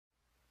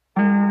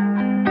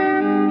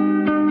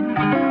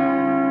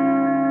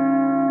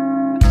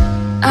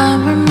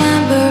I'm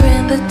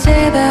remembering the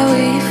day that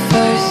we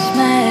first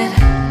met.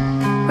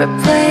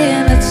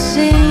 Replaying that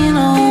scene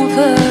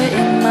over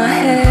in my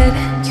head.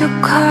 You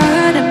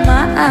caught in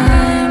my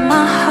eye,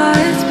 my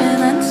heart's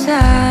been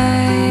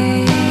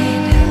untied.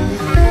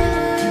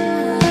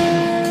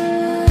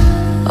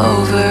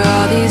 Over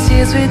all these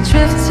years we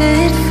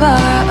drifted far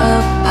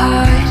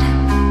apart.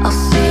 I'll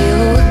see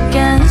you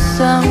again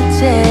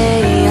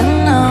someday. I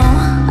know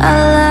I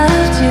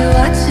loved you,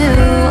 I do.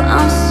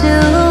 I'm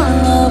still in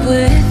love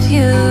with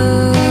you.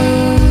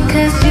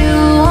 'Cause you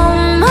are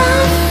my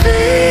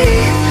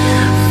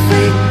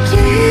favorite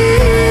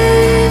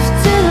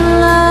gift in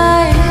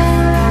life.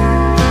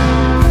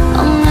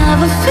 I'll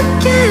never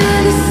forget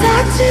as I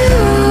do,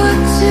 I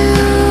do,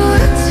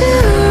 I do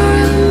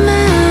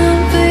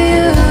remember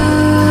you.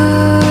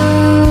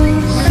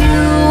 You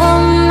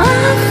are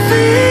my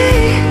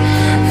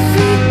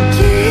favorite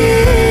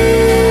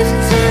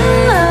gift in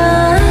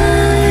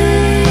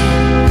life.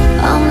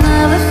 I'll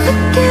never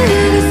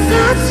forget as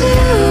I do,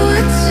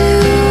 I do,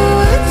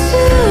 I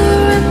do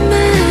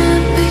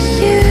remember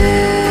you.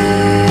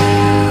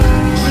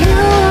 You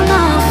are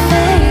my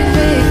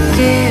favorite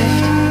gift,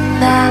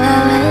 la la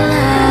la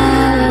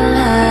la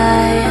la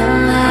in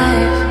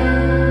life.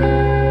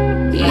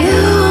 You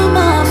are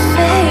my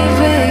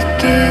favorite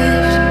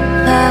gift,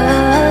 la la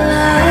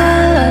la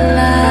la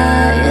la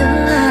in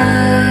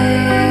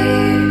life.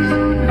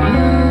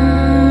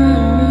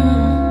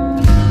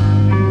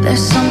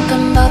 There's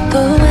something about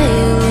the way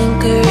you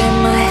linger in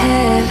my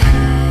head.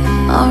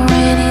 On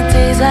rainy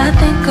days I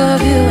think of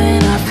you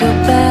and I feel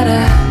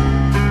better.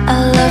 I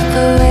love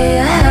the way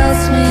you help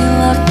me,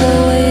 love the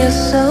way you're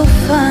so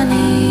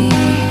funny.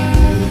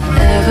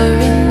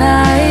 Every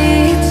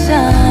night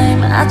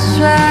time I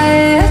try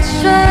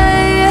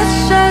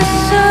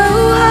so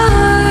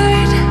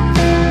hard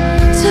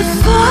to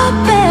fall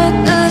back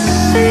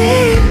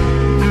asleep,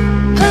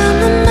 but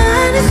my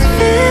mind is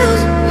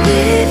filled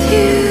with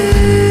you.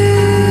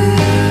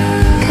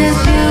 'Cause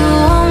you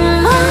are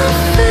my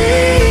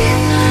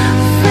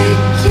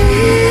favorite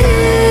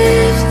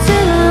gift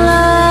in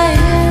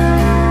life.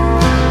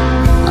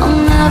 I'll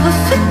never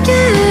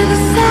forget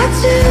as I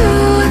do,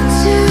 I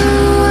do,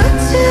 I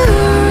do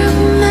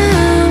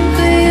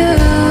remember you.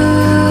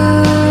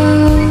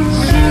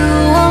 You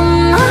are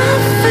my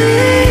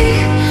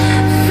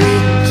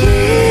favorite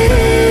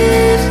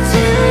gift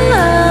in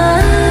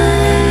life.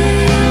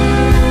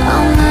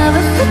 I'll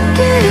never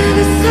forget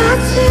as I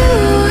do.